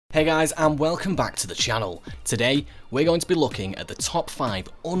Hey guys, and welcome back to the channel. Today we're going to be looking at the top 5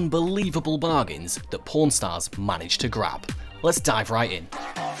 unbelievable bargains that porn stars managed to grab. Let's dive right in.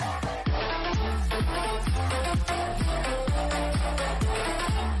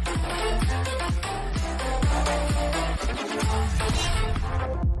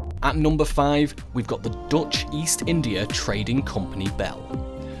 At number 5, we've got the Dutch East India Trading Company bell.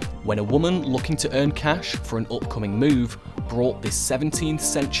 When a woman looking to earn cash for an upcoming move brought this 17th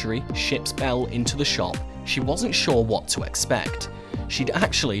century ship's bell into the shop, she wasn't sure what to expect. She'd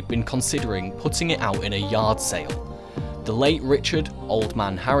actually been considering putting it out in a yard sale. The late Richard "Old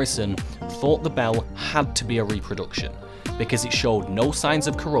Man" Harrison thought the bell had to be a reproduction because it showed no signs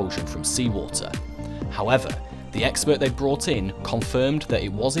of corrosion from seawater. However, the expert they brought in confirmed that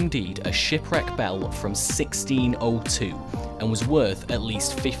it was indeed a shipwreck bell from 1602 and was worth at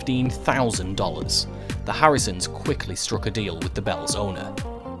least $15,000. The Harrisons quickly struck a deal with the bell's owner.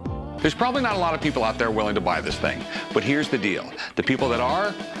 There's probably not a lot of people out there willing to buy this thing, but here's the deal. The people that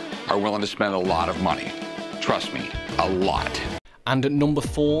are willing to spend a lot of money. Trust me, a lot. And at number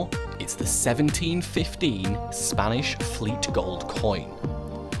 4, it's the 1715 Spanish fleet gold coin.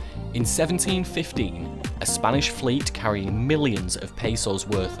 In 1715, a Spanish fleet carrying millions of pesos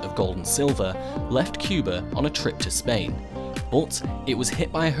worth of gold and silver left Cuba on a trip to Spain, but it was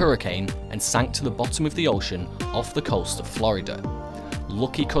hit by a hurricane and sank to the bottom of the ocean off the coast of Florida.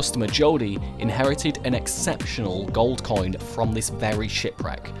 Lucky customer Jody inherited an exceptional gold coin from this very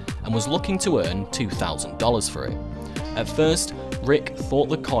shipwreck and was looking to earn $2,000 for it. At first, Rick thought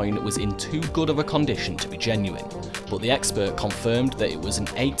the coin was in too good of a condition to be genuine, but the expert confirmed that it was an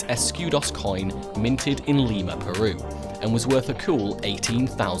 8 escudos coin minted in Lima, Peru, and was worth a cool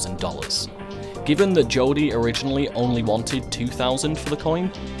 $18,000. Given that Jody originally only wanted $2,000 for the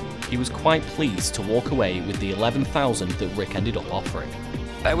coin, he was quite pleased to walk away with the $11,000 that Rick ended up offering.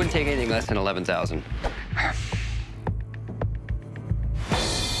 I wouldn't take anything less than $11,000.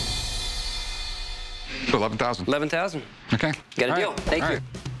 $11,000. $11,000. Okay. Got a deal. Thank you.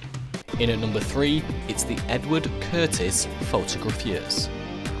 In at number 3, it's the Edward Curtis Photogravures.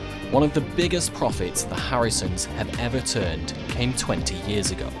 One of the biggest profits the Harrisons have ever turned came 20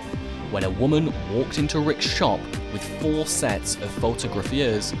 years ago, when a woman walked into Rick's shop with 4 sets of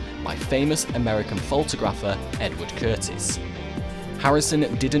photogravures by famous American photographer Edward Curtis.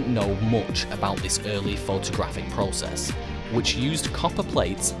 Harrison didn't know much about this early photographic process, which used copper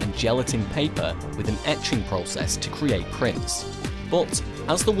plates and gelatin paper with an etching process to create prints. But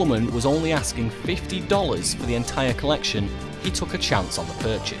as the woman was only asking $50 for the entire collection, he took a chance on the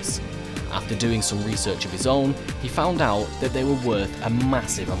purchase. After doing some research of his own, he found out that they were worth a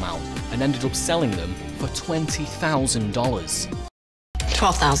massive amount and ended up selling them for $20,000.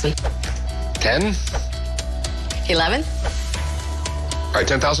 $12,000. 10? 11? All right,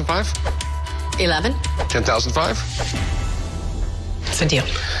 10,005? 11? 10,005? It's a deal.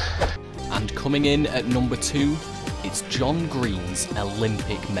 And coming in at number 2, it's John Green's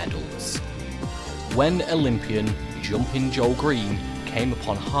Olympic medals. When Olympian Jumpin' Joe Green came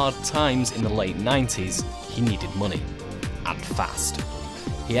upon hard times in the late 90s, he needed money, and fast.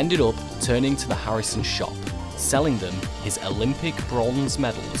 He ended up turning to the Harrison shop, selling them his Olympic bronze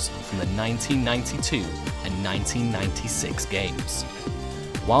medals from the 1992 and 1996 games.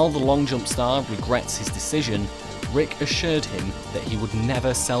 While the long jump star regrets his decision, Rick assured him that he would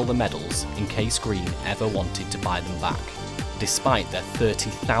never sell the medals in case Green ever wanted to buy them back, despite their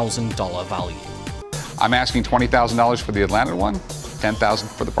 $30,000 value. I'm asking $20,000 for the Atlanta one, $10,000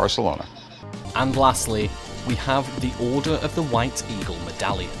 for the Barcelona. And lastly, we have the Order of the White Eagle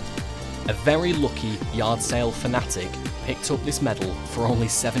medallion. A very lucky yard sale fanatic picked up this medal for only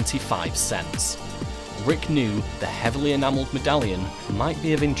 75 cents. Rick knew the heavily enameled medallion might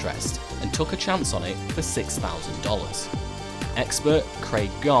be of interest and took a chance on it for $6,000. Expert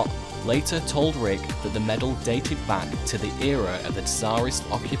Craig Gott later told Rick that the medal dated back to the era of the Tsarist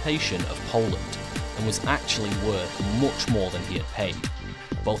occupation of Poland and was actually worth much more than he had paid.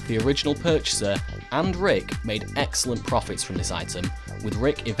 Both the original purchaser and Rick made excellent profits from this item, with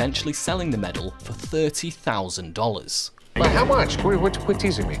Rick eventually selling the medal for $30,000. But how much? Quit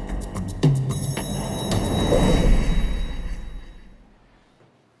teasing me.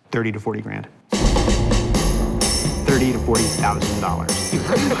 30 to 40 grand. $30,000 to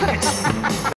 $40,000.